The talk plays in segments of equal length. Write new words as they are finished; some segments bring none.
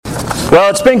Well,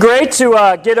 it's been great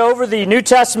to get over the New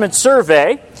Testament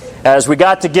survey as we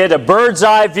got to get a bird's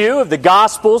eye view of the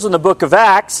Gospels and the book of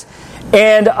Acts.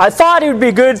 And I thought it would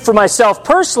be good for myself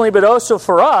personally, but also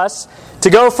for us, to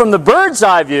go from the bird's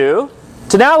eye view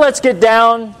to now let's get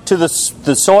down to the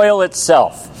soil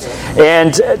itself.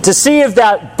 And to see if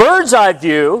that bird's eye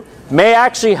view may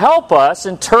actually help us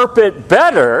interpret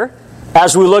better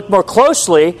as we look more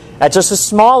closely at just a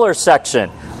smaller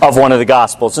section of one of the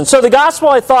Gospels. And so the Gospel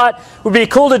I thought would be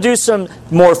cool to do some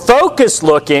more focused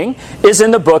looking is in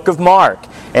the book of Mark.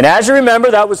 And as you remember,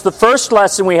 that was the first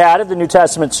lesson we had of the New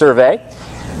Testament survey.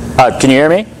 Can you hear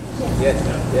me?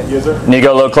 Yes, sir. Need to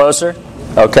go a little closer?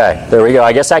 Okay, there we go.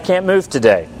 I guess I can't move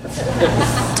today.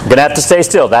 I'm going to have to stay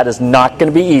still. That is not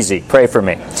going to be easy. Pray for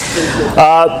me.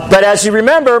 But as you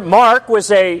remember, Mark was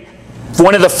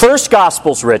one of the first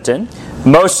Gospels written,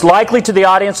 most likely to the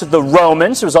audience of the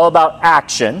Romans. It was all about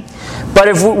action. But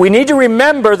if we need to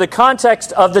remember the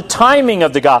context of the timing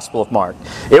of the Gospel of Mark.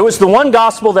 It was the one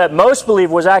Gospel that most believe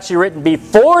was actually written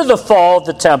before the fall of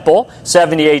the temple,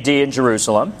 70 AD in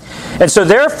Jerusalem. And so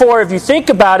therefore, if you think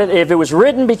about it, if it was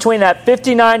written between that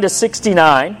 59 to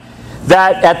 69,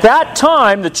 that at that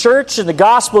time the church and the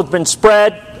Gospel had been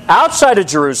spread outside of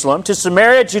Jerusalem to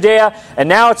Samaria, Judea, and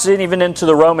now it's even into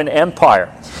the Roman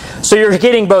Empire. So you're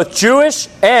getting both Jewish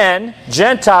and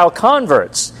Gentile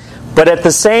converts. But at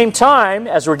the same time,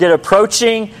 as we're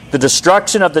approaching the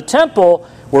destruction of the temple,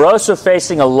 we're also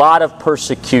facing a lot of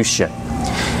persecution.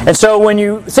 And so when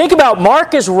you think about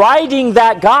Mark is writing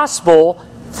that gospel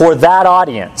for that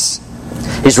audience.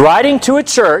 He's writing to a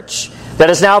church that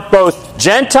is now both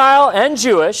Gentile and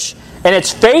Jewish, and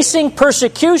it's facing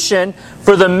persecution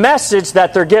for the message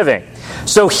that they're giving.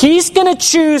 So he's going to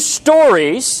choose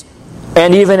stories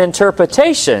and even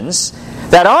interpretations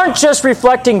that aren't just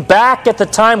reflecting back at the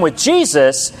time with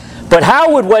Jesus, but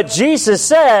how would what Jesus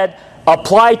said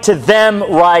apply to them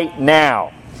right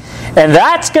now? And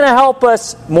that's going to help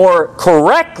us more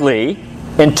correctly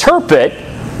interpret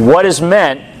what is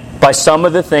meant by some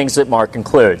of the things that Mark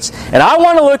includes. And I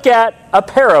want to look at a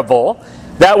parable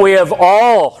that we have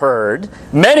all heard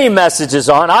many messages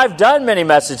on. I've done many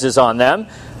messages on them,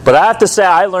 but I have to say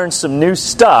I learned some new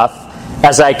stuff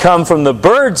as I come from the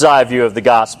bird's eye view of the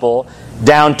gospel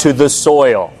down to the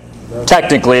soil.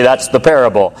 Technically, that's the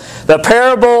parable. The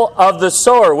parable of the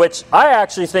sower, which I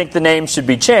actually think the name should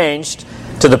be changed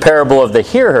to the parable of the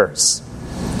hearers.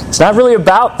 It's not really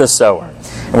about the sower.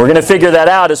 And we're going to figure that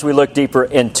out as we look deeper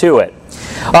into it.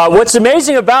 What's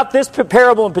amazing about this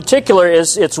parable in particular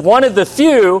is it's one of the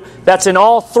few that's in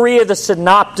all three of the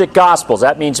synoptic Gospels.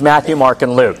 That means Matthew, Mark,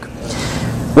 and Luke.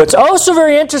 What's also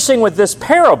very interesting with this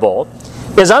parable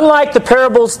is unlike the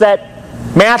parables that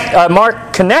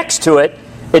Mark connects to it,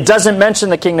 it doesn't mention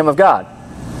the kingdom of God.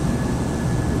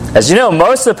 As you know,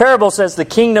 most of the parable says the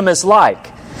kingdom is like.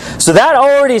 So that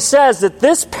already says that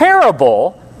this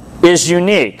parable is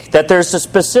unique, that there's a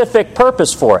specific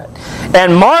purpose for it.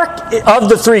 And Mark, of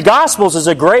the three Gospels, is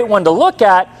a great one to look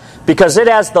at because it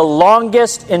has the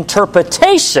longest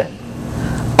interpretation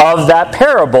of that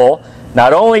parable,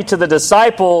 not only to the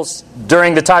disciples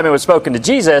during the time it was spoken to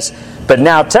Jesus, but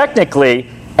now technically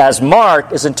as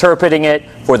Mark is interpreting it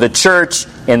for the church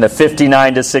in the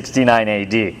 59 to 69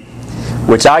 AD,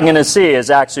 which I'm going to see is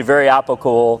actually very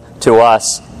applicable to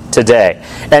us today.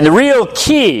 And the real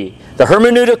key, the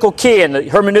hermeneutical key, and the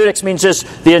hermeneutics means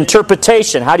just the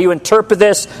interpretation. How do you interpret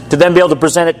this to then be able to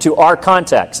present it to our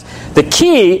context? The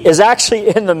key is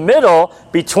actually in the middle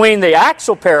between the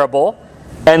actual parable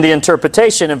and the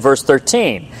interpretation in verse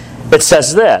 13. It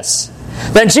says this,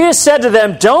 "Then Jesus said to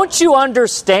them, 'Don't you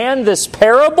understand this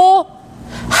parable?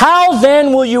 How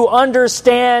then will you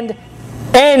understand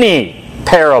any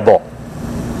parable?'"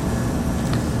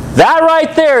 That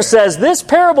right there says this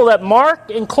parable that Mark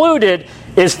included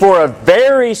is for a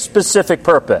very specific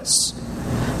purpose.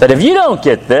 That if you don't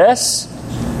get this,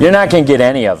 you're not going to get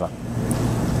any of them.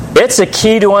 It's a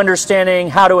key to understanding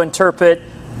how to interpret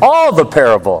all the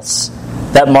parables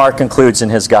that Mark includes in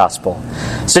his gospel.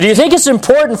 So do you think it's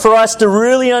important for us to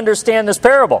really understand this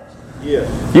parable? Yes.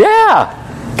 Yeah,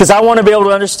 because I want to be able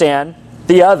to understand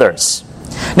the others.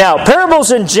 Now,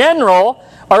 parables in general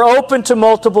are open to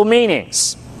multiple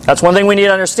meanings. That's one thing we need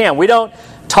to understand. We don't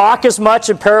talk as much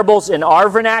in parables in our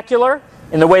vernacular,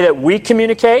 in the way that we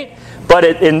communicate, but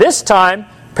in this time,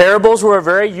 parables were a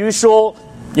very usual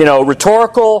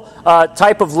rhetorical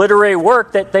type of literary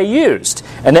work that they used.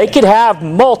 And they could have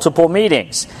multiple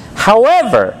meanings.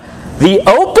 However, the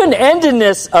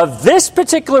open-endedness of this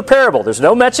particular parable, there's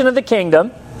no mention of the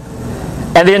kingdom,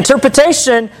 and the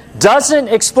interpretation doesn't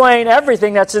explain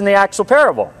everything that's in the actual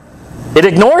parable. It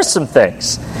ignores some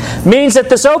things. means that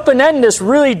this open-endedness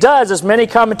really does, as many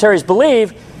commentaries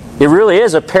believe, it really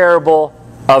is a parable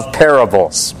of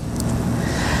parables.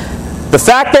 The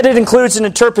fact that it includes an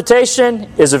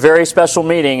interpretation is a very special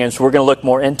meaning, and so we're going to look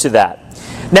more into that.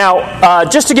 Now,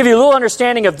 just to give you a little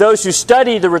understanding of those who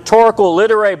study the rhetorical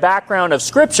literary background of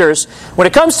Scriptures, when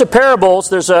it comes to parables,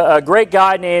 there's a great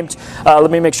guy named,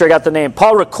 let me make sure I got the name,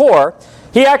 Paul Ricoeur.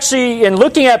 He actually, in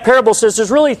looking at parables, says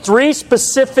there's really three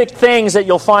specific things that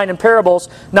you'll find in parables.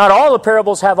 Not all the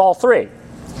parables have all three,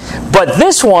 but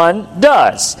this one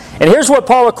does. And here's what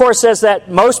Paul Ricoeur says that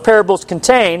most parables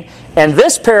contain, and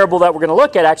this parable that we're going to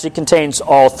look at actually contains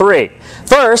all three.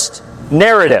 First,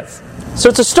 narrative. So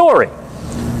it's a story.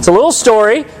 It's a little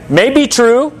story, may be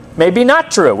true, may be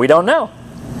not true. We don't know.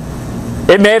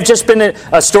 It may have just been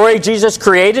a story Jesus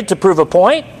created to prove a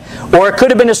point, or it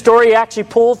could have been a story he actually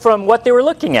pulled from what they were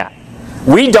looking at.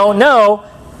 We don't know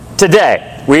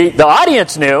today. The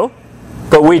audience knew,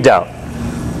 but we don't.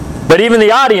 But even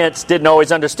the audience didn't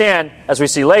always understand. As we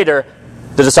see later,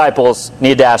 the disciples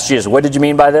need to ask Jesus, what did you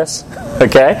mean by this?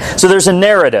 Okay? So there's a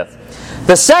narrative.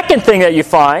 The second thing that you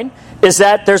find is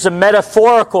that there's a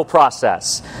metaphorical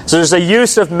process. So there's a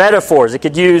use of metaphors. It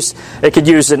could use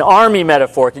an army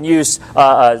metaphor. It can use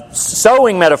a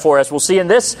sowing metaphor, as we'll see in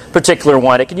this particular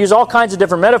one. It can use all kinds of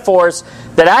different metaphors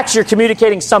that actually are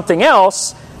communicating something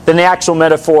else than the actual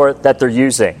metaphor that they're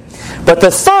using. But the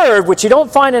third, which you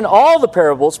don't find in all the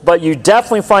parables, but you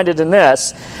definitely find it in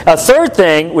this, a third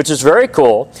thing, which is very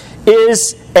cool,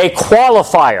 is a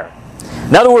qualifier.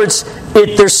 In other words,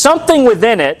 there's something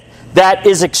within it that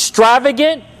is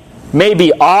extravagant,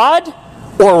 maybe odd,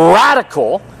 or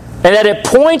radical, and that it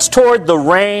points toward the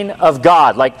reign of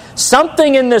God. Like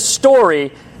something in this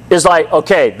story is like,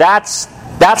 okay, that's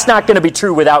not going to be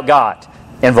true without God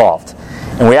involved.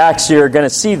 And we actually are going to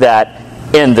see that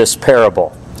in this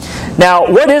parable.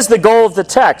 Now, what is the goal of the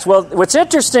text? Well, what's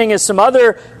interesting is some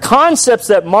other concepts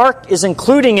that Mark is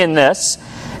including in this,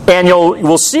 and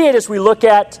we'll see it as we look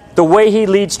at the way he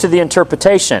leads to the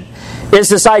interpretation, is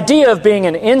this idea of being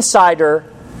an insider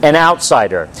and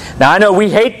outsider. Now, I know we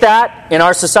hate that in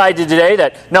our society today,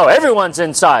 that, no, everyone's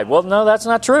inside. Well, no, that's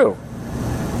not true.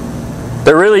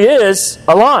 There really is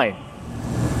a line.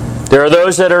 There are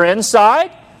those that are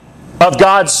inside of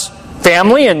God's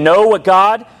family and know what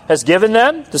God has given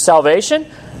them, the salvation,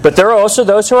 but there are also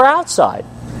those who are outside.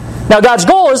 Now, God's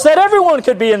goal is that everyone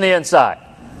could be in the inside.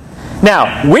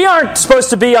 Now, we aren't supposed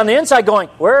to be on the inside going,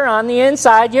 we're on the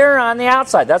inside, you're on the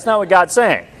outside. That's not what God's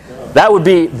saying. That would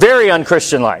be very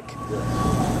un-Christian-like.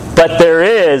 But there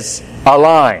is a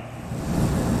line.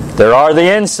 There are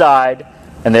the inside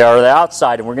and there are the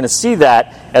outside. And we're going to see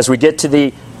that as we get to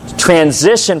the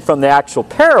transition from the actual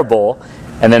parable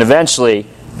and then eventually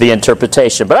the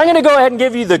interpretation. But I'm going to go ahead and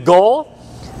give you the goal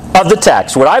of the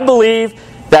text. What I believe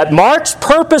that Mark's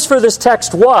purpose for this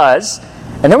text was,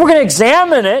 and then we're going to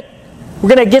examine it. We're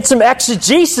going to get some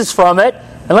exegesis from it,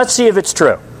 and let's see if it's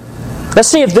true. Let's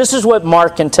see if this is what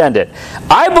Mark intended.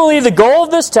 I believe the goal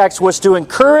of this text was to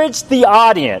encourage the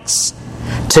audience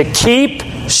to keep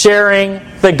sharing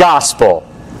the gospel,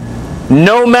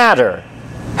 no matter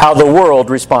how the world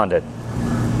responded.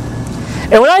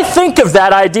 And when I think of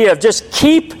that idea of just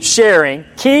keep sharing,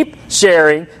 I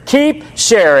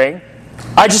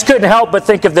just couldn't help but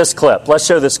think of this clip. Let's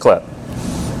show this clip.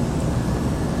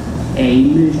 Hey,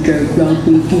 Mr.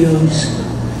 Grumpy Gills.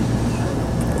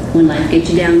 When life gets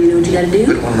you down, you know what you gotta do? I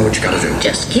don't want to know what you gotta do.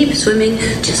 Just keep swimming,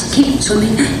 just keep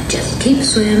swimming, just keep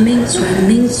swimming,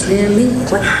 swimming, swimming.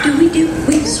 What do?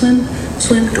 We swim,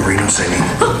 swim. Doreen, singing.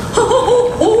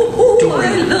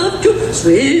 I love to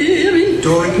swim.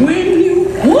 Doreen. When you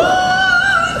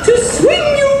want to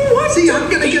swim, you want See, to.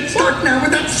 I'm gonna get stuck now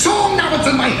with that song. Now it's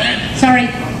in my head. Sorry.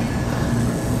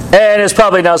 And it's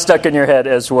probably now stuck in your head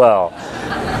as well.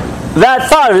 That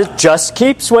thought of it, just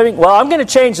keep swimming. Well, I'm going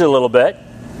to change it a little bit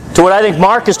to what I think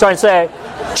Mark is trying to say.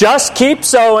 Just keep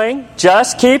sowing.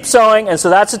 Just keep sowing. And so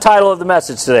that's the title of the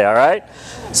message today, all right?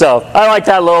 So I like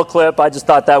that little clip. I just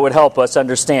thought that would help us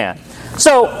understand.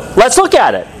 So let's look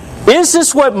at it. Is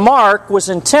this what Mark was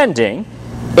intending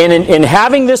in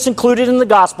having this included in the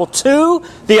gospel to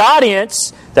the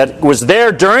audience that was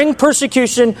there during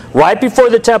persecution right before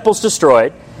the temple's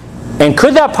destroyed? And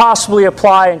could that possibly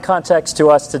apply in context to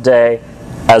us today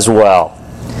as well?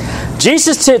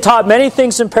 Jesus taught many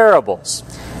things in parables.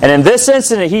 And in this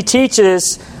incident, he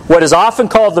teaches what is often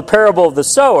called the parable of the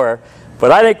sower.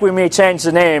 But I think we may change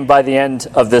the name by the end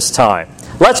of this time.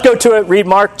 Let's go to it. Read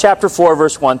Mark chapter 4,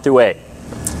 verse 1 through 8.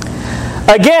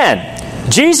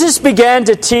 Again, Jesus began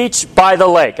to teach by the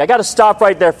lake. I got to stop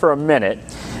right there for a minute.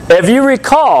 If you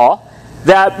recall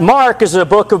that Mark is a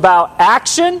book about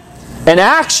action, an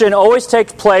action always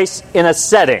takes place in a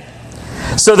setting.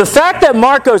 So the fact that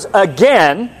Mark goes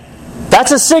again,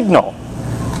 that's a signal.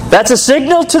 That's a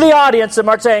signal to the audience that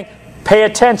Mark's saying, pay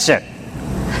attention.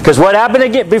 Because what happened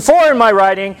again before in my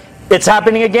writing, it's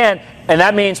happening again, and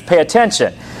that means pay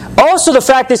attention. Also the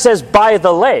fact that it says by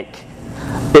the lake.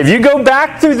 If you go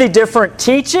back through the different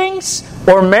teachings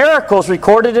or miracles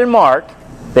recorded in Mark,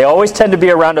 they always tend to be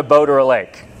around a boat or a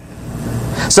lake.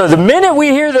 So the minute we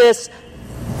hear this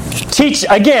teach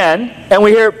again, and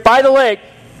we hear by the lake,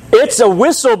 it's a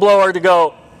whistleblower to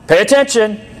go, pay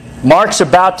attention. Mark's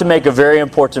about to make a very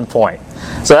important point.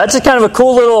 So that's a kind of a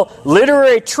cool little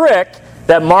literary trick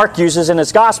that Mark uses in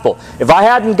his gospel. If I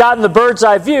hadn't gotten the bird's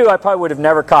eye view, I probably would have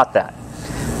never caught that.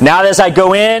 Now as I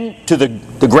go in to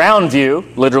the ground view,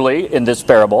 literally, in this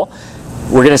parable,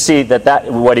 we're going to see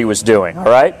that what he was doing. All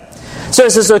right? So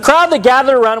it says, the crowd that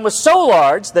gathered around him was so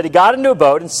large that he got into a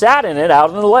boat and sat in it out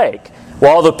in the lake,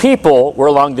 while the people were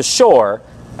along the shore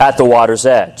at the water's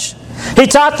edge. He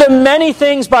taught them many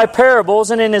things by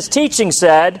parables, and in his teaching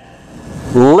said,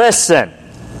 listen.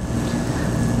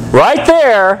 Right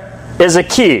there is a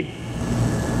key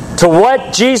to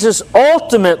what Jesus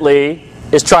ultimately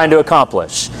is trying to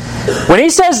accomplish. When he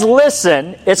says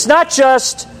listen, it's not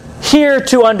just hear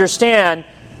to understand.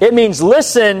 It means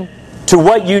listen to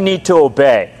what you need to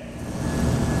obey.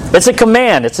 It's a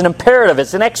command. It's an imperative.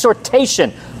 It's an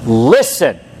exhortation.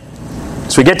 Listen.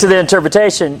 As we get to the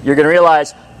interpretation, you're going to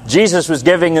realize Jesus was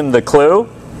giving them the clue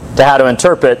to how to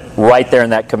interpret right there in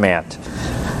that command.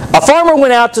 A farmer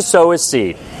went out to sow his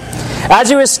seed. As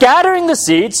he was scattering the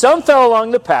seed, some fell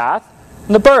along the path,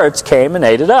 and the birds came and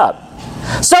ate it up.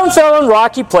 Some fell in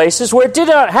rocky places where it did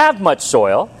not have much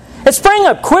soil. It sprang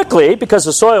up quickly because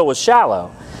the soil was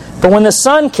shallow. But when the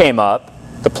sun came up,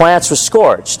 the plants were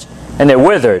scorched, and they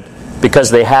withered because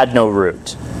they had no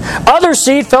root. Other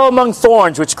seed fell among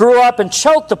thorns, which grew up and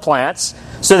choked the plants,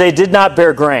 so they did not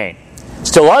bear grain.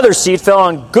 Still other seed fell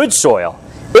on good soil.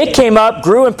 It came up,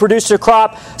 grew, and produced a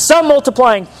crop, some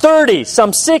multiplying 30,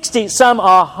 some 60, some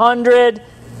 100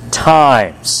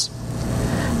 times.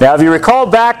 Now, if you recall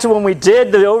back to when we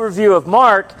did the overview of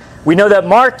Mark, we know that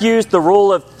Mark used the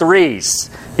rule of threes.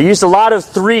 He used a lot of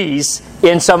threes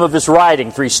in some of his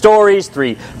writing. 3 stories,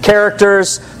 3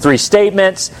 characters, 3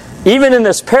 statements. Even in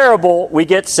this parable, we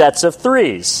get sets of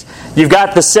threes. You've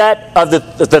got the set of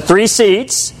the 3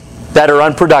 seeds that are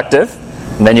unproductive,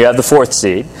 and then you have the 4th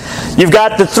seed. You've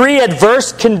got the 3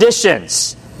 adverse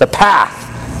conditions, the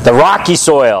path, the rocky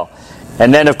soil,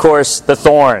 and then, of course, the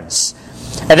thorns.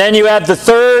 And then you have the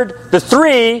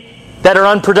 3 that are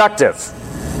unproductive.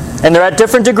 And they're at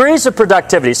different degrees of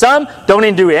productivity. Some don't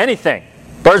even do anything.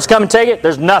 Birds come and take it,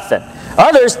 there's nothing.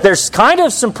 Others, there's kind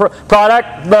of some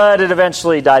product, but it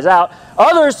eventually dies out.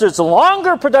 Others, there's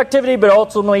longer productivity, but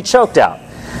ultimately choked out.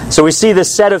 So we see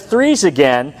this set of 3s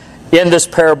again in this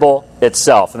parable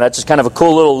itself. And that's just kind of a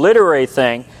cool little literary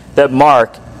thing that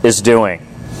Mark is doing.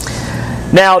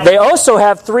 Now, they also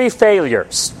have 3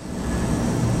 failures.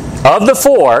 Of the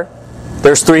 4,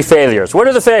 there's 3 failures. What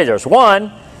are the failures?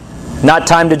 1, not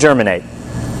time to germinate.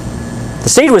 The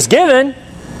seed was given,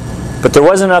 but there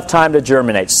wasn't enough time to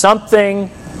germinate.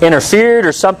 Something interfered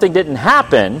or something didn't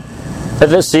happen for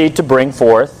the seed to bring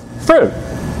forth fruit.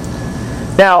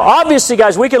 Now, obviously,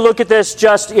 guys, we can look at this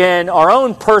just in our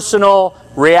own personal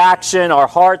reaction, our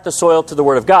heart, the soil to the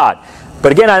Word of God.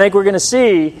 But again, I think we're going to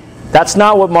see that's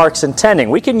not what Mark's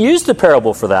intending. We can use the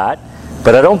parable for that,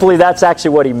 but I don't believe that's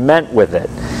actually what he meant with it.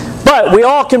 But we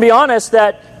all can be honest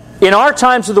that in our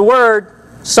times of the Word,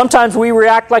 sometimes we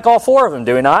react like all 4 of them,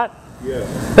 do we not? Yeah.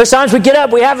 There's times we get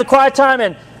up, we have the quiet time,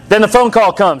 and then the phone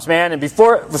call comes, man. And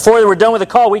before we're done with the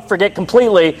call, we forget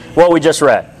completely what we just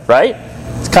read, right?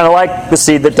 It's kind of like the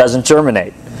seed that doesn't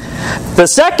germinate. The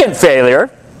second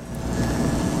failure,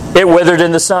 it withered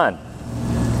in the sun.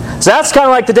 So that's kind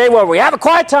of like the day where we have a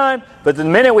quiet time, but the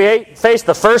minute we face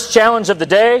the first challenge of the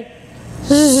day,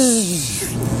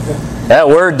 that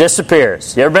word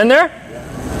disappears. You ever been there?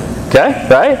 Okay,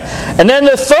 right? And then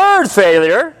the third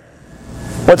failure,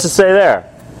 what's it say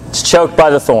there? It's choked by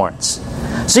the thorns.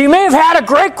 So you may have had a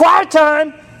great quiet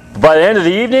time, but by the end of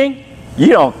the evening, you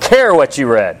don't care what you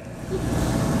read.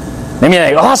 Maybe you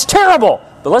think, oh, that's terrible.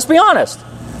 But let's be honest.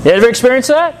 You ever experienced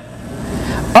that?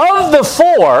 Of the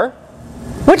 4,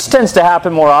 which tends to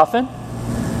happen more often?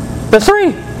 The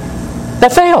 3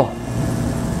 that fail.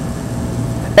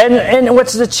 And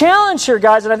what's the challenge here,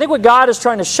 guys, and I think what God is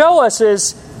trying to show us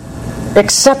is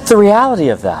accept the reality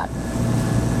of that.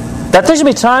 That there's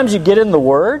going to be times you get in the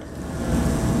Word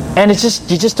and you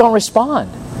just don't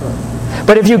respond.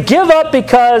 But if you give up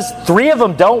because 3 of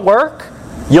them don't work,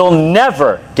 you'll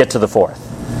never get to the 4th.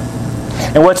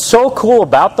 And what's so cool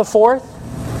about the fourth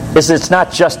is it's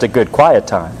not just a good quiet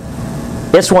time.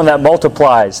 It's one that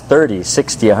multiplies 30,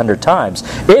 60, 100 times.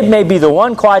 It may be the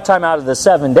one quiet time out of the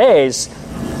 7 days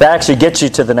that actually gets you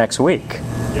to the next week.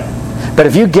 Yeah. But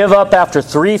if you give up after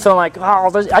 3 feeling like,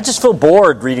 oh, I just feel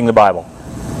bored reading the Bible.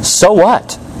 So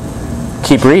what?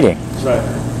 Keep reading. That's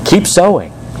right. Keep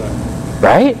sowing. That's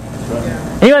Right? right. That's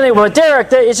right. And you might think, well,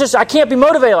 Derek, it's just I can't be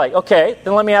motivated. Like, okay,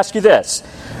 then let me ask you this.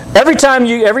 Every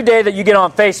day that you get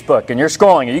on Facebook and you're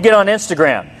scrolling, or you get on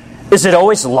Instagram, is it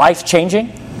always life-changing?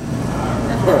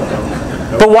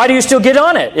 But why do you still get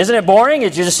on it? Isn't it boring?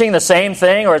 Is you just seeing the same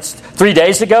thing, or it's 3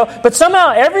 days ago? But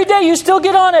somehow, every day you still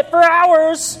get on it for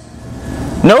hours.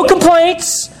 No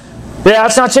complaints. Yeah,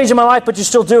 it's not changing my life, but you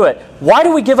still do it. Why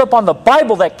do we give up on the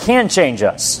Bible that can change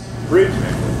us? Preach,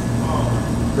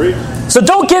 man. Preach. So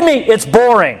don't give me, it's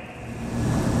boring.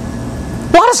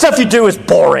 A lot of stuff you do is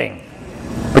boring,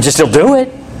 but you still do it.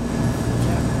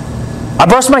 I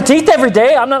brush my teeth every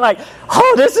day. I'm not like,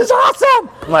 oh, this is awesome.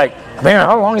 I'm like, man,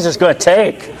 how long is this going to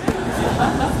take?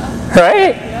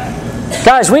 Right?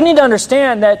 Guys, we need to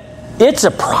understand that it's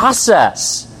a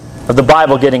process of the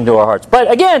Bible getting to our hearts.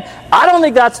 But again, I don't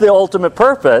think that's the ultimate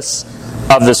purpose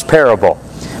of this parable.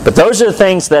 But those are the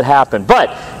things that happen. But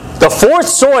the fourth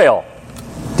soil,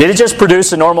 did it just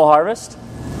produce a normal harvest?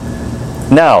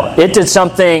 No, it did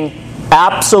something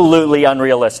absolutely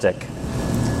unrealistic.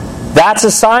 That's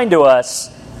a sign to us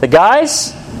that,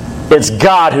 guys, it's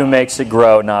God who makes it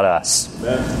grow, not us.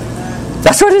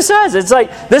 That's what it says. It's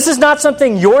like, this is not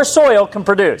something your soil can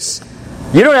produce.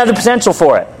 You don't have the potential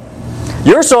for it.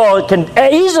 Your soil can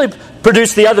easily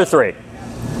produce the other 3.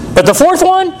 But the fourth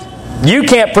one, you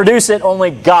can't produce it,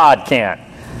 only God can.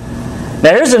 Now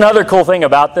here's another cool thing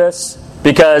about this,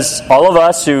 because all of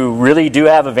us who really do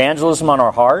have evangelism on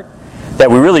our heart, that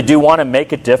we really do want to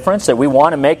make a difference, that we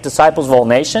want to make disciples of all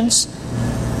nations,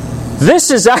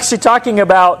 this is actually talking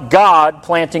about God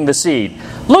planting the seed.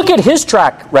 Look at his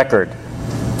track record.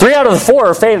 3 out of the 4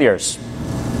 are failures.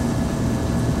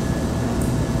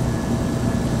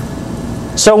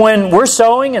 So when we're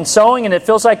sowing and it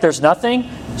feels like there's nothing,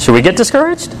 should we get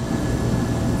discouraged?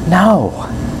 No.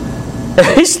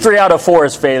 At least 3 out of 4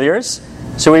 is failures.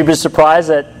 Should we be surprised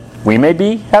that we may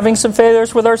be having some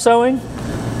failures with our sowing?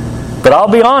 But I'll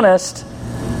be honest,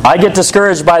 I get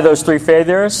discouraged by those 3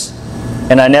 failures,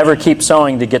 and I never keep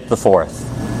sowing to get the 4th.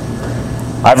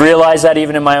 I've realized that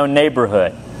even in my own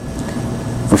neighborhood.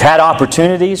 We've had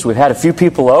opportunities, we've had a few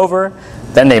people over,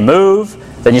 then they move,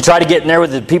 then you try to get in there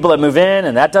with the people that move in,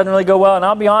 and that doesn't really go well. And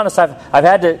I'll be honest, I've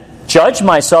had to judge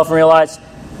myself and realize,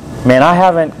 man, I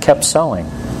haven't kept sowing.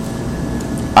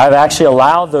 I've actually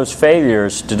allowed those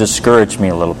failures to discourage me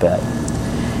a little bit.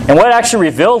 And what actually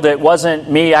revealed it wasn't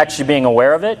me actually being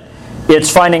aware of it. It's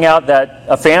finding out that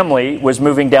a family was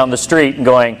moving down the street and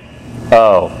going,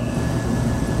 oh,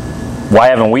 why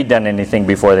haven't we done anything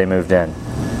before they moved in?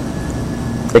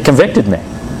 It convicted me.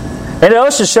 And it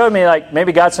also showed me, like,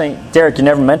 maybe God's saying, Derek, you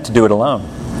never meant to do it alone.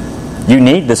 You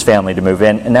need this family to move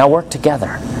in, and now work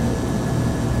together.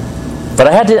 But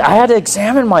I had to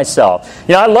examine myself.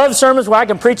 You know, I love sermons where I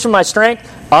can preach from my strength.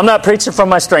 I'm not preaching from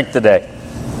my strength today.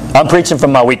 I'm preaching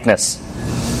from my weakness.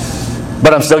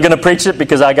 But I'm still going to preach it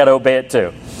because I got to obey it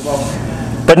too.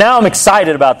 But now I'm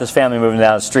excited about this family moving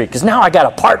down the street because now I got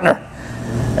a partner.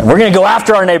 And we're going to go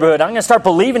after our neighborhood. I'm going to start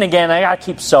believing again. I got to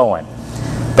keep sowing.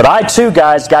 But I too,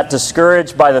 guys, got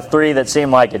discouraged by the 3 that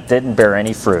seemed like it didn't bear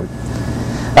any fruit.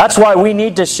 That's why we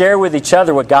need to share with each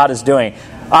other what God is doing.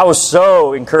 I was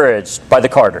so encouraged by the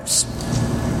Carters.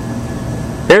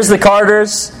 Here's the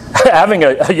Carters having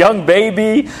a young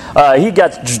baby. He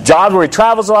got a job where he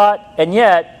travels a lot. And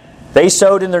yet, they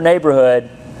sowed in their neighborhood.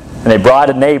 And they brought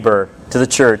a neighbor to the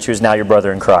church who's now your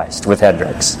brother in Christ with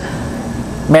Hendricks.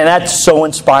 Man, that's so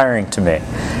inspiring to me.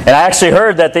 And I actually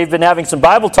heard that they've been having some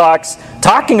Bible talks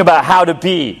talking about how to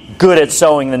be good at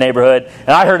sowing in the neighborhood. And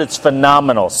I heard it's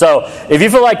phenomenal. So if you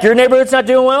feel like your neighborhood's not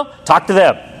doing well, talk to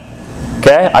them.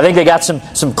 Okay? I think they got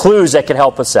some clues that can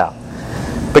help us out.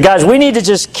 But guys, we need to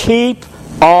just keep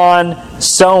on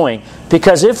sowing.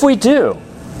 Because if we do,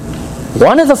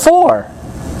 one of the 4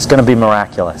 is going to be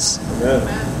miraculous.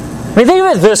 I mean, think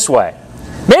of it this way.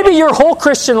 Maybe your whole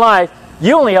Christian life,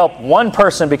 you only help one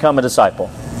person become a disciple.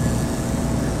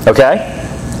 Okay?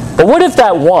 But what if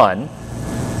that one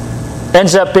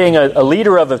ends up being a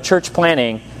leader of a church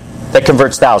planting that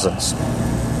converts thousands?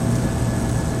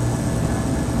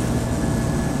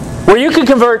 Where you can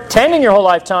convert 10 in your whole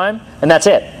lifetime, and that's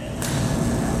it.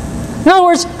 In other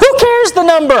words, who cares the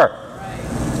number?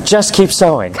 Just keep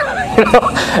sowing.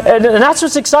 And that's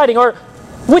what's exciting. Or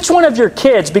which one of your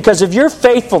kids, because of your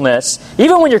faithfulness,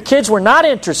 even when your kids were not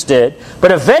interested,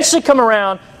 but eventually come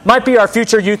around, might be our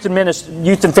future youth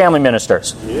and family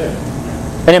ministers? Yeah.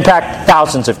 And impact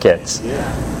thousands of kids.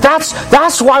 Yeah.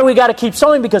 That's why we got to keep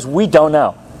sowing, because we don't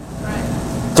know.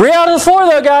 3 out of the 4,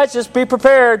 though, guys, just be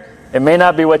prepared. It may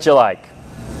not be what you like.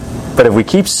 But if we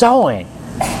keep sowing,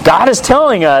 God is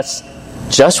telling us,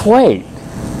 just wait.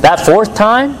 That 4th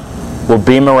time will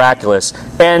be miraculous.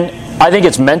 And I think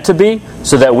it's meant to be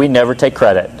so that we never take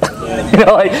credit.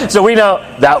 So we know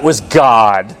that was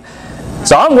God.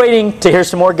 So I'm waiting to hear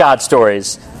some more God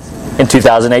stories in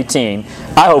 2018.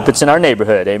 I hope it's in our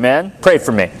neighborhood. Amen? Pray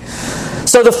for me.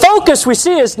 So the focus we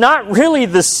see is not really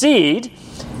the seed,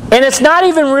 and it's not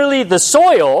even really the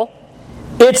soil.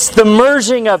 It's the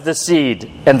merging of the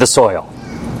seed and the soil.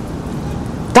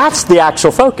 That's the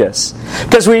actual focus.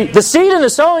 Because the seed and the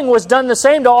sowing was done the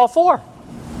same to all 4.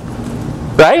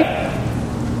 Right?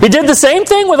 He did the same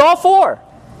thing with all 4.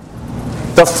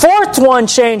 The 4th one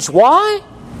changed. Why?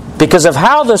 Because of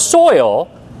how the soil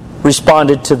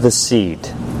responded to the seed.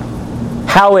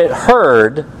 How it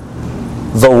heard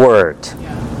the word.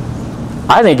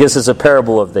 I think this is a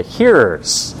parable of the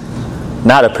hearers,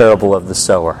 not a parable of the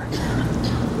sower.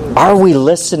 Are we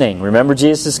listening? Remember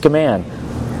Jesus' command.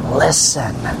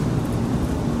 Listen.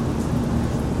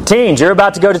 Teens, you're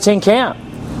about to go to teen camp.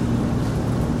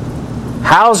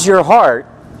 How's your heart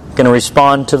going to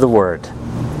respond to the word?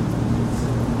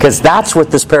 Because that's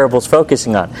what this parable is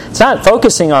focusing on. It's not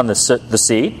focusing on the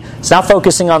seed. It's not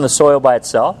focusing on the soil by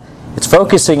itself. It's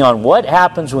focusing on what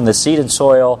happens when the seed and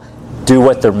soil do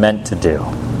what they're meant to do.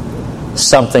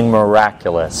 Something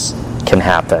miraculous can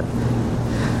happen.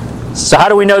 So how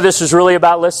do we know this is really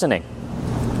about listening?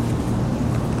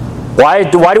 Why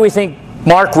do we think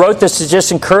Mark wrote this to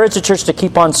just encourage the church to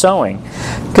keep on sowing?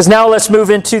 Because now let's move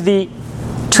into the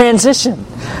transition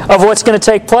of what's going to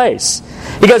take place.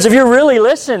 Because if you're really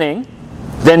listening,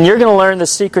 then you're going to learn the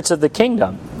secrets of the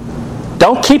kingdom.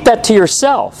 Don't keep that to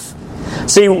yourself.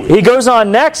 See, he goes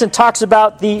on next and talks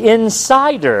about the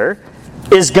insider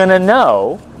is going to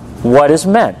know what is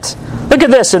meant. Look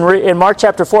at this in Mark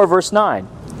chapter 4, verse 9.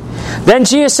 Then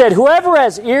Jesus said, "Whoever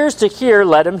has ears to hear,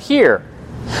 let him hear."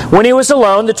 When he was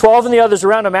alone, the 12 and the others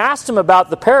around him asked him about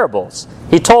the parables.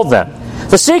 He told them,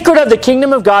 "The secret of the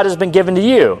kingdom of God has been given to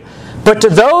you. But to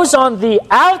those on the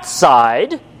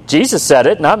outside," Jesus said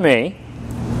it, not me,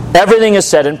 "everything is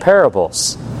said in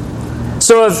parables."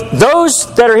 So if those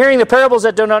that are hearing the parables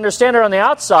that don't understand are on the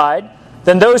outside,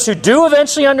 then those who do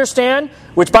eventually understand,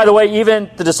 which by the way, even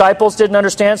the disciples didn't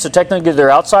understand, so technically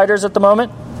they're outsiders at the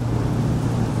moment.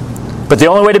 But the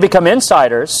only way to become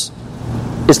insiders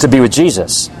is to be with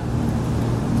Jesus.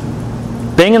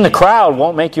 Being in the crowd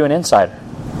won't make you an insider.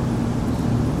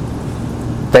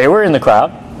 They were in the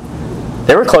crowd.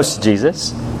 They were close to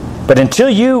Jesus. But until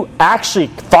you actually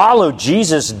follow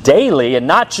Jesus daily and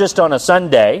not just on a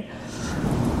Sunday,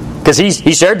 because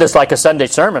he shared this like a Sunday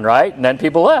sermon, right? And then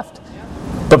people left.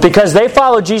 But because they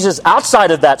followed Jesus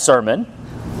outside of that sermon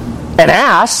and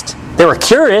asked, they were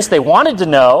curious, they wanted to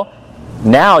know,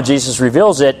 now Jesus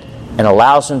reveals it and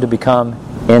allows them to become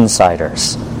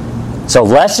insiders. So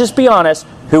let's just be honest.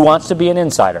 Who wants to be an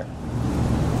insider?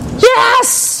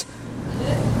 Yes!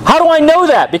 How do I know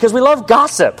that? Because we love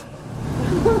gossip.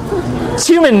 It's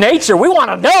human nature. We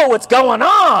want to know what's going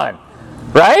on.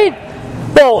 Right?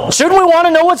 Well, shouldn't we want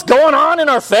to know what's going on in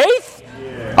our faith?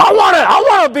 Yeah. I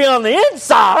want to be on the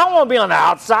inside. I don't want to be on the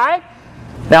outside.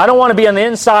 Now, I don't want to be on the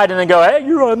inside and then go, "Hey,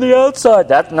 you're on the outside."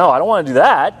 No, I don't want to do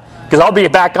that. Because I'll be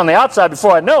back on the outside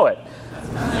before I know it.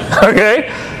 Okay?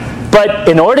 But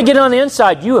in order to get on the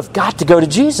inside, you have got to go to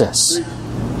Jesus.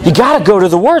 You got to go to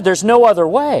the Word. There's no other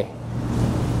way.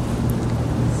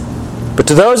 But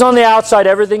to those on the outside,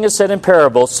 everything is said in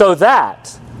parables, so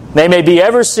that they may be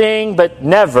ever seeing but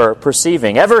never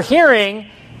perceiving, ever hearing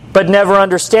but never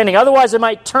understanding. Otherwise, they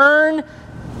might turn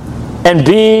and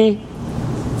be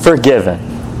forgiven.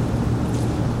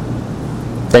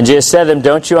 Then Jesus said to them,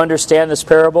 "Don't you understand this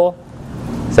parable?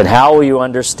 Then how will you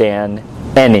understand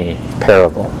any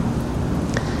parable?"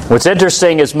 What's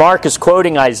interesting is Mark is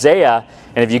quoting Isaiah,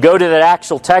 and if you go to that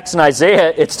actual text in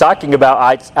Isaiah, it's talking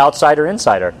about outsider,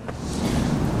 insider.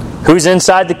 Who's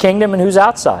inside the kingdom and who's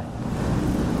outside?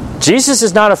 Jesus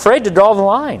is not afraid to draw the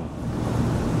line.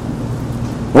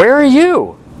 Where are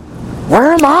you?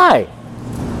 Where am I?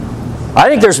 I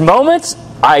think there's moments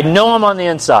I know I'm on the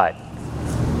inside.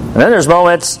 And then there's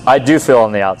moments I do feel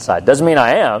on the outside. Doesn't mean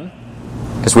I am,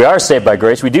 because we are saved by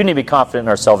grace. We do need to be confident in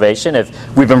our salvation if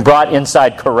we've been brought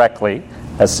inside correctly,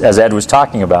 as Ed was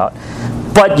talking about.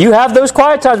 But you have those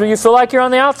quiet times where you feel like you're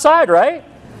on the outside, right?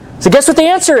 So guess what the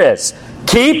answer is?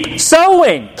 Keep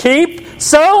sowing. Keep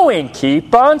sowing.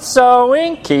 Keep on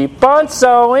sowing. Keep on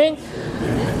sowing.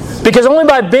 Because only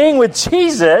by being with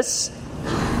Jesus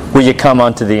will you come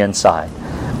onto the inside.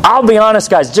 I'll be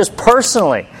honest, guys, just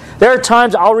personally, there are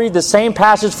times I'll read the same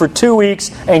passage for 2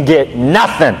 weeks and get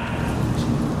nothing.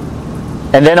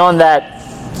 And then on that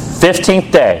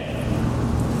 15th day,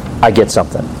 I get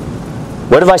something.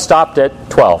 What if I stopped at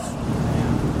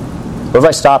 12? What if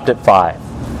I stopped at 5?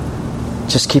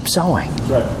 Just keep sowing.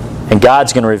 Right. And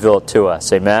God's going to reveal it to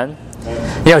us. Amen?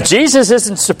 You know, Jesus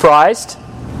isn't surprised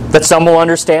that some will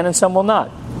understand and some will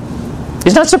not.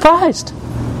 He's not surprised.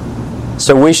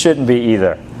 So we shouldn't be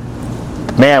either.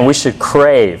 Man, we should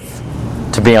crave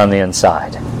to be on the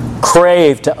inside.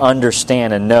 Crave to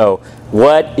understand and know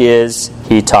what is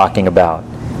He talking about.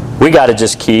 We got to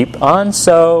just keep on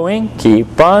sowing,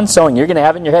 keep on sowing. You're going to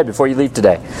have it in your head before you leave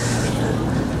today.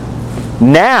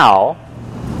 Now,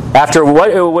 after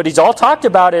what He's all talked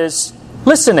about is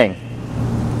listening.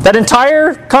 That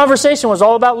entire conversation was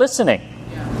all about listening.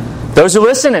 Those who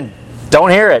listen and don't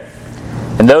hear it.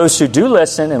 And those who do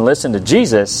listen and listen to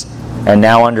Jesus and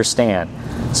now understand.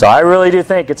 So I really do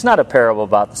think it's not a parable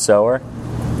about the sower.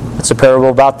 It's a parable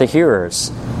about the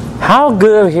hearers. How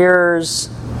good of hearers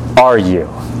are you?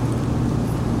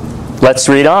 Let's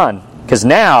read on. Because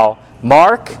now,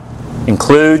 Mark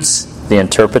includes the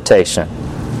interpretation.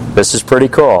 This is pretty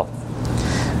cool.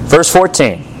 Verse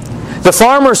 14. The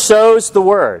farmer sows the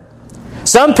word.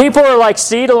 Some people are like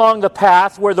seed along the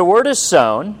path where the word is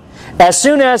sown. As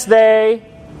soon as they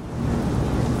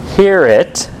hear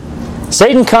it,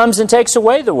 Satan comes and takes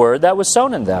away the word that was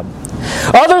sown in them.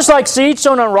 Others, like seed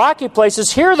sown on rocky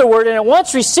places, hear the word and at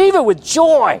once receive it with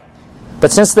joy.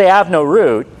 But since they have no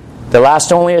root, they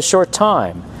last only a short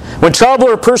time. When trouble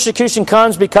or persecution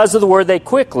comes because of the word, they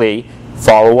quickly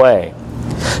fall away.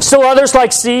 Still others,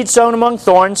 like seed sown among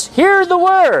thorns, hear the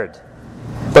word.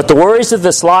 But the worries of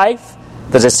this life,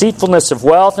 the deceitfulness of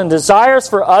wealth, and desires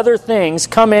for other things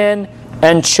come in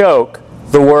and choke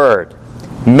the word,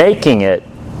 making it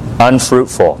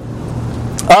unfruitful.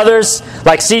 Others,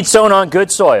 like seed sown on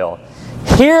good soil,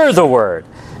 hear the word,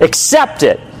 accept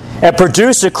it, and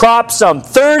produce a crop some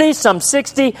 30, some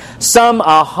 60, some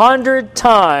 100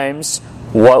 times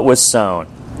what was sown.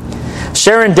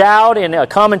 Sharon Dowd, in a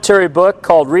commentary book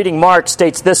called Reading Mark,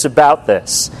 states this about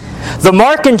this. The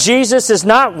mark in Jesus is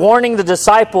not warning the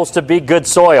disciples to be good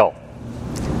soil.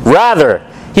 Rather,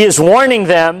 He is warning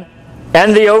them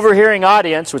and the overhearing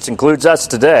audience, which includes us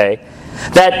today,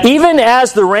 that even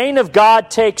as the reign of God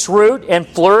takes root and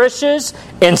flourishes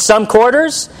in some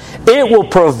quarters, it will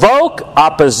provoke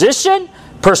opposition,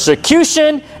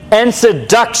 persecution, and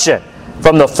seduction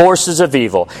from the forces of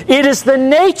evil. It is the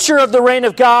nature of the reign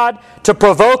of God to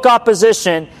provoke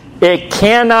opposition. It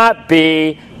cannot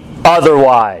be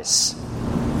otherwise.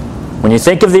 When you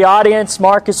think of the audience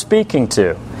Mark is speaking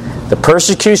to, the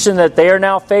persecution that they are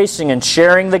now facing in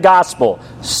sharing the gospel,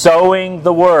 sowing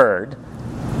the word,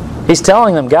 he's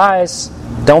telling them, guys,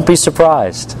 don't be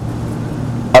surprised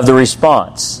of the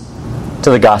response to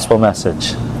the gospel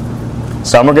message.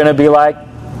 Some are going to be like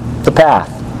the path.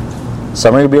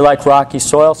 Some are going to be like rocky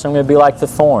soil. Some are going to be like the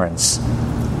thorns.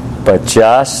 But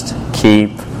just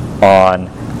keep on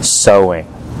sowing.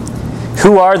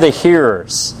 Who are the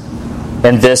hearers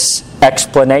in this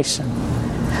explanation?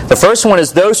 The first one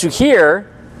is those who hear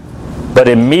but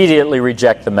immediately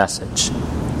reject the message.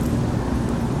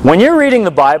 When you're reading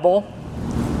the Bible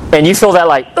and you feel that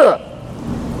like, ugh,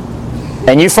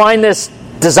 and you find this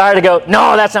desire to go,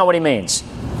 no, that's not what he means.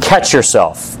 Catch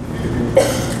yourself.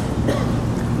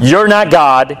 You're not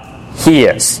God. He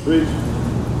is.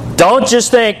 Don't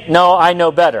just think, no, I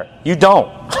know better. You don't.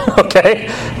 Okay?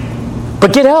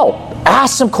 But get help.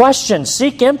 Ask some questions.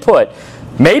 Seek input.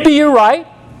 Maybe you're right.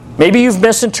 Maybe you've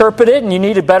misinterpreted and you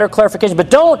need a better clarification.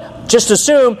 But don't just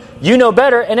assume you know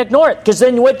better and ignore it. Because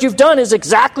then what you've done is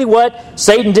exactly what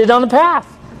Satan did on the path.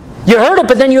 You heard it,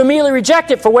 but then you immediately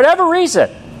reject it for whatever reason.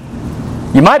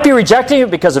 You might be rejecting it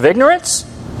because of ignorance.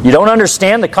 You don't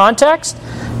understand the context.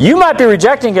 You might be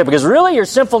rejecting it because really your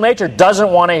sinful nature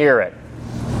doesn't want to hear it.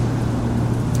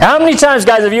 How many times,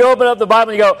 guys, have you opened up the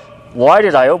Bible and you go, why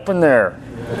did I open there?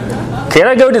 Can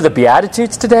I go to the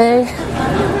Beatitudes today?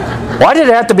 Why did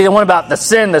it have to be the one about the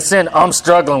sin I'm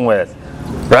struggling with?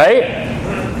 Right?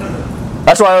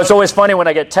 That's why it's always funny when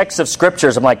I get texts of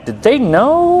scriptures. I'm like, did they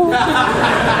know?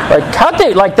 Like, how'd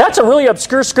they, like, that's a really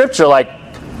obscure scripture. Like,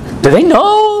 do they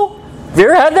know? Have you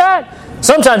ever had that?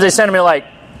 Sometimes they send me like,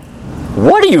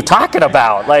 what are you talking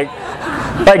about? Like,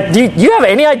 do you have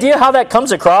any idea how that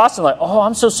comes across? And like, oh,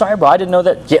 I'm so sorry, bro. I didn't know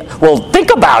that. Yeah, well,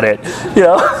 think about it. You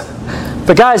know?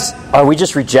 But guys, are we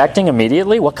just rejecting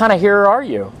immediately? What kind of hearer are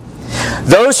you?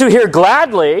 Those who hear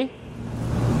gladly,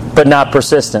 but not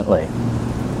persistently.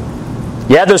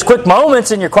 You have those quick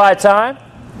moments in your quiet time,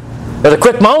 or the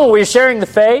quick moment where you're sharing the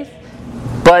faith,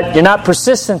 but you're not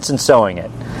persistent in sowing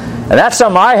it. And that's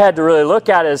something I had to really look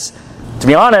at is, to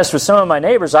be honest, with some of my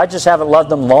neighbors, I just haven't loved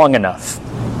them long enough.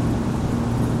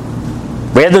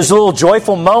 We had those little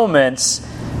joyful moments,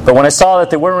 but when I saw that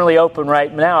they weren't really open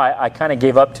right now, I kind of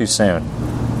gave up too soon.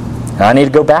 And I need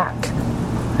to go back.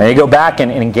 I need to go back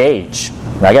and engage.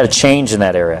 I got to change in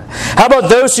that area. How about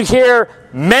those who hear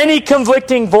many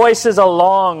conflicting voices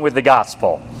along with the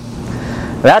gospel?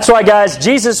 That's why, guys,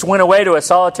 Jesus went away to a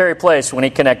solitary place when He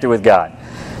connected with God.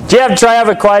 Do you ever try to have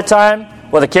a quiet time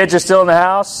while the kids are still in the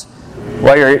house?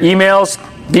 While your email's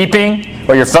beeping?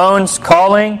 Or your phone's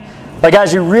calling? Like,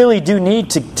 guys, you really do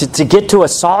need to get to a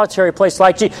solitary place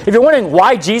like Jesus. If you're wondering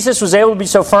why Jesus was able to be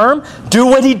so firm, do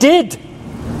what He did.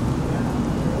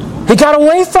 He got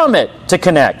away from it to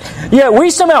connect. Yeah, we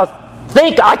somehow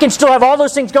think I can still have all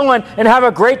those things going and have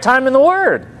a great time in the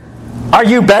Word. Are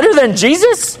you better than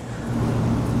Jesus?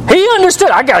 He understood.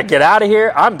 I got to get out of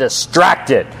here. I'm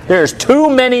distracted. There's too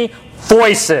many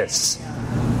voices.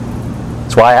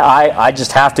 That's why I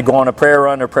just have to go on a prayer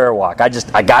run or prayer walk. I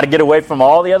got to get away from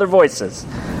all the other voices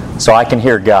so I can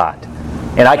hear God.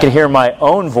 And I can hear my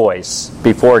own voice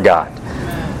before God.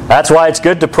 That's why it's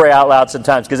good to pray out loud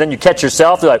sometimes, because then you catch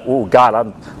yourself, you're like, oh,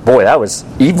 God, boy, that was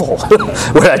evil,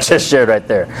 what I just shared right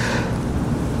there.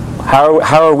 How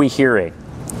are we hearing?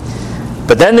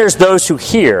 But then there's those who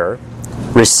hear,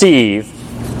 receive,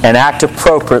 and act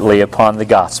appropriately upon the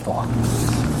gospel.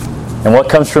 And what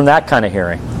comes from that kind of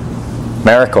hearing?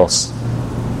 Miracles,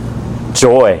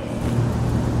 joy,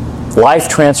 life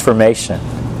transformation,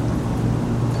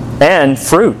 and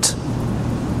fruit.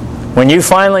 When you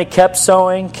finally kept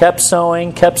sowing,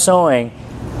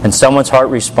 and someone's heart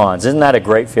responds. Isn't that a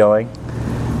great feeling?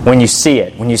 When you see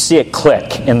it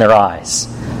click in their eyes.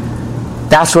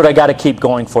 That's what I got to keep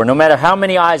going for. No matter how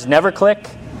many eyes never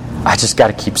click, I just got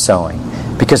to keep sowing.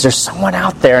 Because there's someone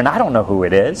out there, and I don't know who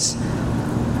it is.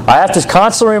 I have to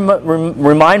constantly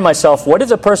remind myself, what if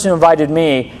the person who invited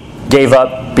me gave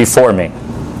up before me?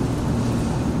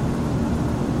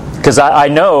 Because I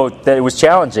know that it was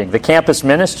challenging. The campus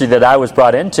ministry that I was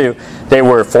brought into, they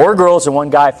were 4 girls and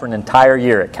 1 guy for an entire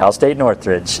year at Cal State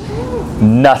Northridge.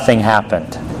 Nothing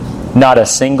happened. Not a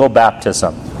single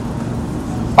baptism.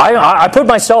 I put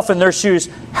myself in their shoes.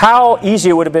 How easy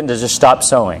it would have been to just stop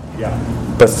sowing.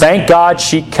 Yeah. But thank God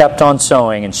she kept on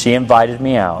sowing and she invited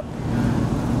me out.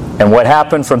 And what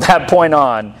happened from that point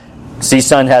on,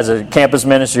 CSUN has a campus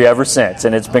ministry ever since,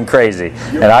 and it's been crazy.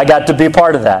 And I got to be a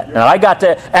part of that. And I got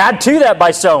to add to that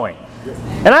by sowing.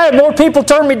 And I had more people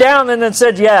turn me down than then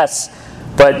said yes.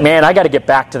 But man, I got to get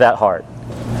back to that heart.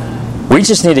 We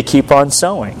just need to keep on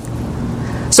sowing.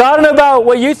 So I don't know about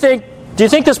what you think. Do you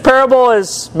think this parable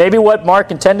is maybe what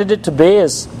Mark intended it to be?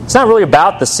 It's not really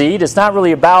about the seed. It's not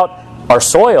really about our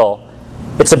soil.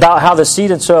 It's about how the seed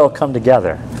and soil come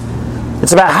together.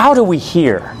 It's about how do we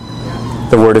hear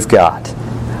the Word of God.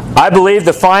 I believe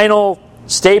the final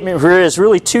statement here is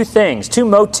really 2 things, 2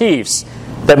 motifs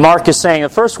that Mark is saying. The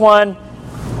first one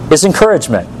is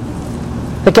encouragement.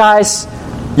 But guys,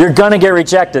 you're going to get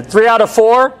rejected. 3 out of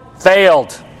 4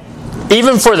 failed.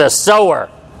 Even for the sower.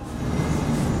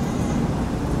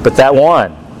 But that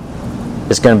one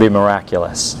is going to be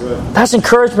miraculous. That's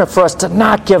encouragement for us to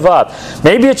not give up.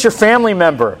 Maybe it's your family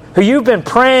member who you've been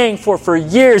praying for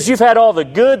years. You've had all the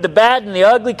good, the bad, and the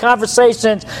ugly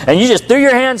conversations, and you just threw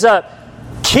your hands up.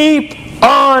 Keep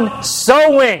on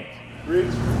sowing.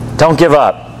 Don't give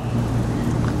up.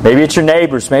 Maybe it's your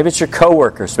neighbors. Maybe it's your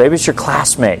coworkers. Maybe it's your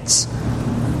classmates.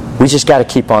 We just got to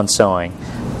keep on sowing.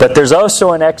 But there's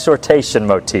also an exhortation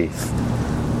motif.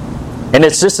 And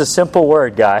it's just a simple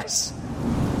word, guys.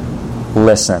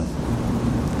 Listen.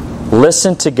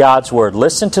 Listen to God's Word.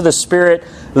 Listen to the Spirit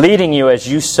leading you as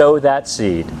you sow that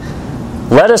seed.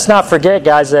 Let us not forget,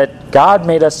 guys, that God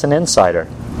made us an insider.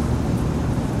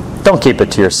 Don't keep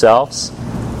it to yourselves.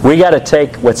 We got to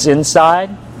take what's inside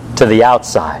to the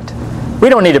outside. We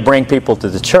don't need to bring people to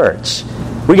the church.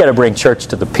 We got to bring church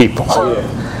to the people. Oh,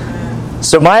 yeah.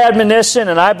 So my admonition,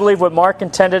 and I believe what Mark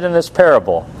intended in this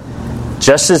parable,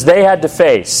 just as they had to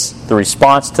face the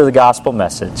response to the gospel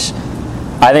message,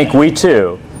 I think we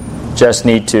too just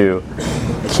need to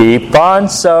keep on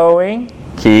sowing,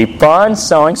 keep on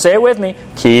sowing. Say it with me.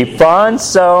 Keep on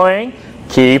sowing,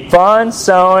 keep on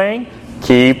sowing,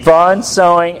 keep on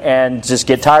sowing, and just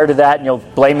get tired of that, and you'll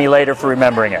blame me later for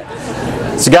remembering it.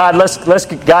 So God,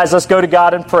 let's go to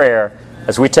God in prayer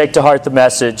as we take to heart the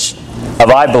message. of,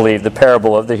 I believe, the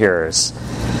parable of the hearers.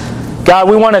 God,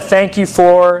 we want to thank you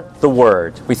for the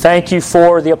Word. We thank you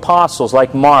for the apostles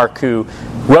like Mark, who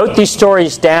wrote these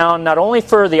stories down not only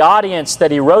for the audience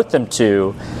that he wrote them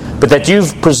to, but that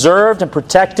you've preserved and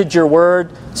protected your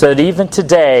Word so that even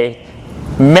today,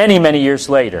 many, many years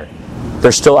later,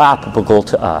 they're still applicable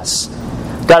to us.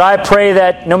 God, I pray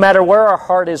that no matter where our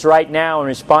heart is right now in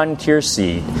responding to your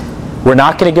seed, we're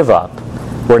not going to give up.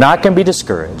 We're not going to be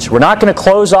discouraged. We're not going to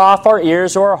close off our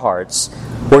ears or our hearts.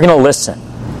 We're going to listen.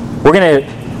 We're going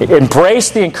to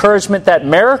embrace the encouragement that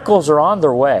miracles are on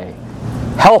their way.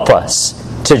 Help us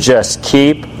to just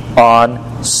keep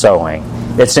on sowing.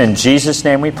 It's in Jesus'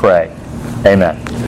 name we pray. Amen.